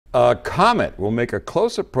A comet will make a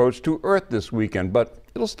close approach to Earth this weekend, but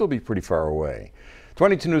it'll still be pretty far away.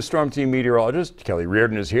 22 News Storm Team meteorologist Kelly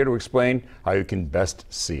Wirtanen is here to explain how you can best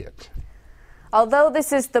see it. Although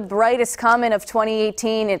this is the brightest comet of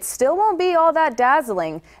 2018, it still won't be all that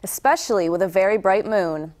dazzling, especially with a very bright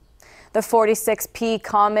moon. The 46P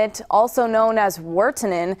comet, also known as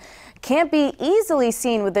Wirtanen, can't be easily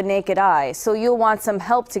seen with the naked eye, so you'll want some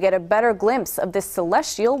help to get a better glimpse of this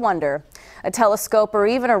celestial wonder. A telescope or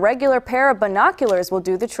even a regular pair of binoculars will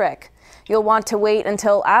do the trick. You'll want to wait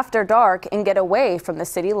until after dark and get away from the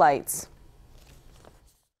city lights.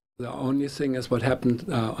 The only thing is what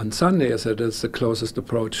happened on Sunday is it is the closest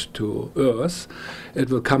approach to Earth. It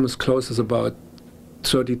will come as close as about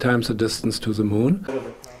 30 times the distance to the moon.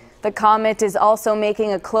 The comet is also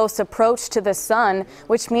making a close approach to the sun,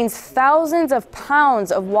 which means thousands of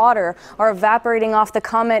pounds of water are evaporating off the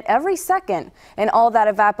comet every second. And all that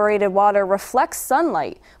evaporated water reflects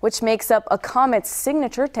sunlight, which makes up a comet's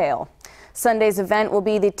signature tail. Sunday's event will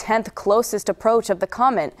be the 10th closest approach of the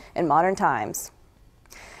comet in modern times.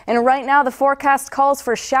 And right now the forecast calls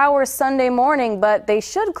for showers Sunday morning, but they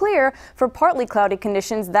should clear for partly cloudy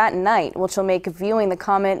conditions that night, which will make viewing the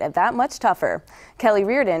comet that much tougher. Kelly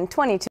Wirtanen, 22.